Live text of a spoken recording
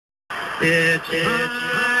It's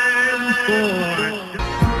time for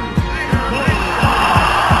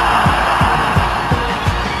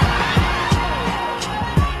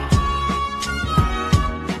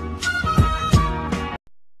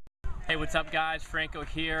Hey, what's up guys? Franco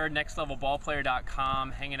here,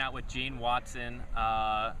 nextlevelballplayer.com, hanging out with Gene Watson,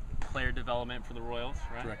 player development for the Royals,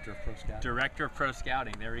 right? Director of Pro Scouting. Director of Pro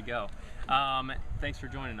Scouting, there we go. Thanks for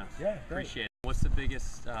joining us. Yeah, great. Appreciate it. What's the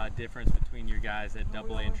biggest difference between your guys at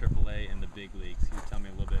AA and AAA and the big leagues? Can you tell me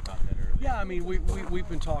a little bit about that earlier? Yeah, I mean, we've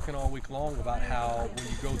been talking all week long about how when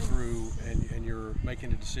you go through and you're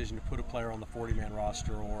making a decision to put a player on the 40-man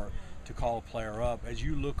roster or to call a player up, as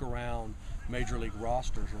you look around major league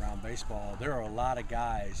rosters around baseball, there are a lot of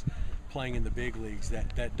guys playing in the big leagues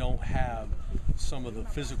that don't have some of the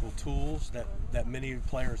physical tools that many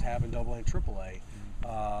players have in AA and AAA.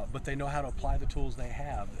 But they know how to apply the tools they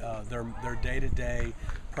have. Their day-to-day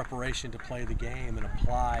preparation to play the game and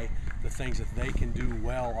apply the things that they can do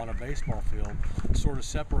well on a baseball field sort of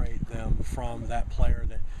separate them from that player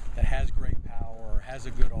that has great power or has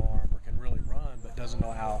a good arm or can really run but doesn't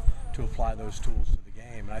know how to apply those tools to the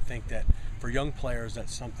game. And I think that for young players,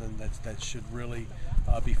 that's something that should really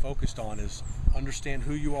be focused on, is understand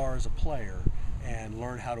who you are as a player and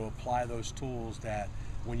learn how to apply those tools that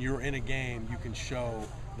when you're in a game, you can show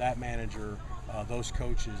that manager, those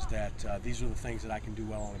coaches, that these are the things that I can do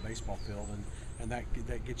well on a baseball field, and that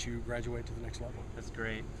gets you graduate to the next level. That's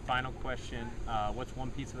great. Final question, what's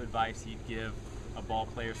one piece of advice you'd give a ball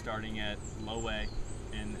player starting at low A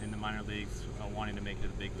in the minor leagues, wanting to make it to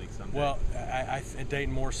the big leagues someday? Well,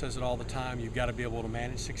 Dayton Moore says it all the time. You've got to be able to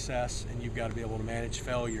manage success and you've got to be able to manage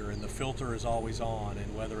failure, and the filter is always on.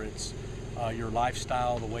 And whether it's your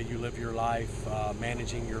lifestyle, the way you live your life,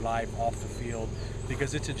 managing your life off the field,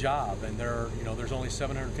 because it's a job, and there's only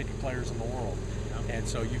 750 players in the world, and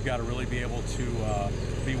so you've got to really be able to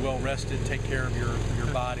be well rested, take care of your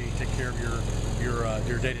body, take care of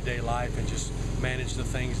your day-to-day life, and just manage the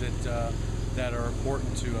things that are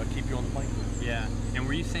important to keep you on the playing field. Yeah, and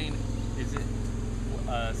were you saying, is it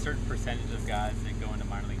a certain percentage of guys that go into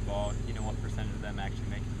minor league ball, you know what percentage of them actually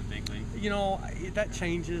make it to the big league? You know, that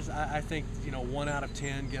changes. I think, 1 out of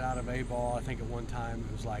 10 get out of A ball. I think at one time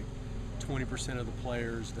it was like 20% of the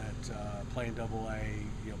players that play in AA,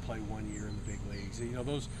 play 1 year in the big leagues.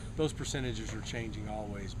 Those percentages are changing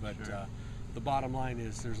always, but sure. The bottom line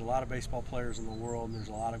is there's a lot of baseball players in the world, and there's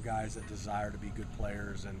a lot of guys that desire to be good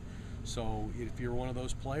players, and so if you're one of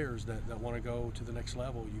those players that want to go to the next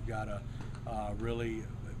level, you've got to really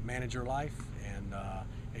manage your life and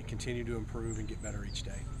continue to improve and get better each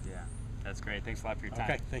day. Yeah, that's great. Thanks a lot for your time.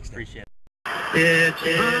 Okay, thanks, Dave. Appreciate it. it's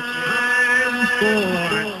time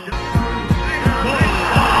for